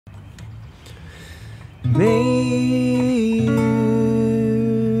May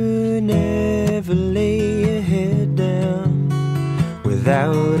you never lay your head down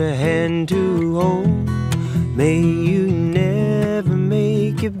without a hand to hold. May you never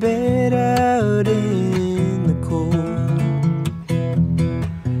make your bed out in the cold.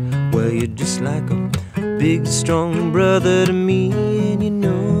 Well, you're just like a big strong brother to me, and you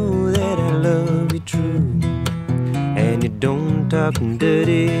know that I love you true. And you don't talk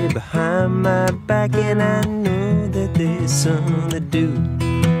dirty behind my back, and I know that there's some that do.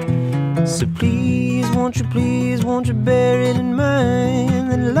 So please, won't you bear it in mind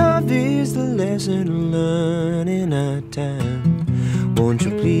that love is the lesson learned in our time. Won't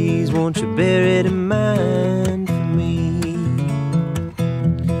you bear it in mind for me.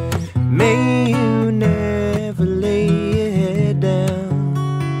 May you never lay your head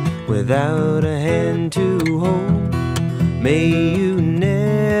down without a hand to hold. May you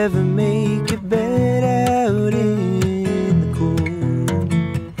never make your bed out in the cold.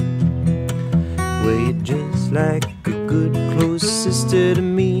 Well, you're just like a good close sister to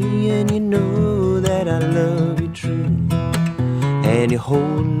me, and you know that I love you true. And you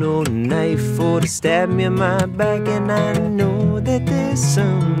hold no knife for to stab me in my back, and I know that there's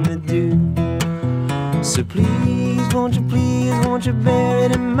some that do. So please, won't you bear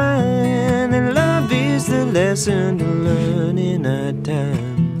it in mind that love is the lesson to learn in our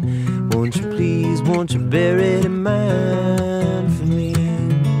time. Won't you bear it in mind for me.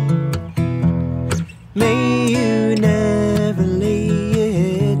 May you never lay your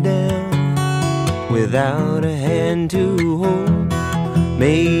head down without a hand to hold.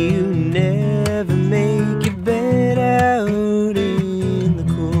 May you never make your bed out in the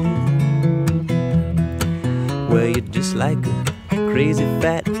cold. Well, you're just like a crazy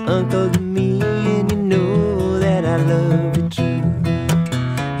fat uncle to me, and you know that I love you true.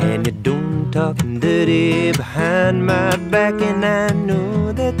 And you don't talk dirty behind my back, and I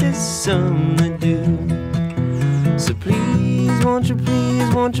know that there's some that do. So please, won't you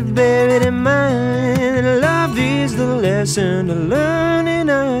bear it in mind that love is the lesson to learn in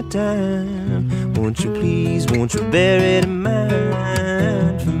our time. Won't you bear it in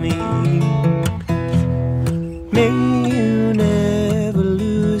mind for me. May you never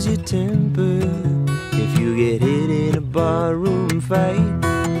lose your temper if you get hit in a barroom fight.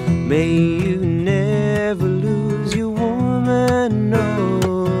 May you never lose your woman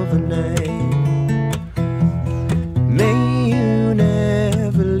overnight. May you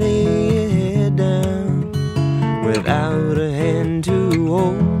never lay your head down without a hand to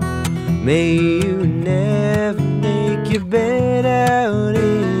hold. May you never make your bed out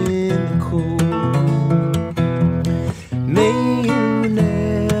in the cold. May you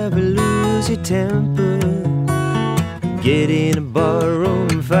never lose your temper, get in a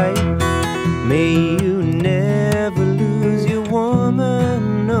barroom fight. May you never lose your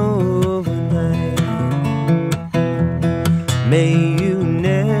woman overnight. May you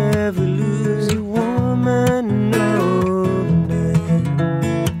never lose your woman overnight.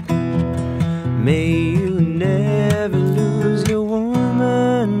 May you never lose your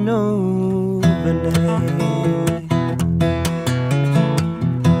woman overnight.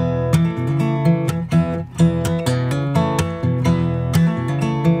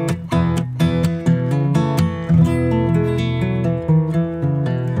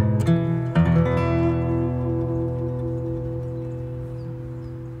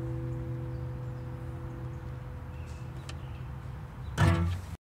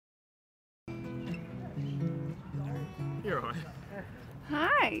 You're on.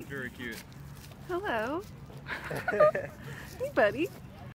 Hi. Very cute. Hello. Hey, buddy.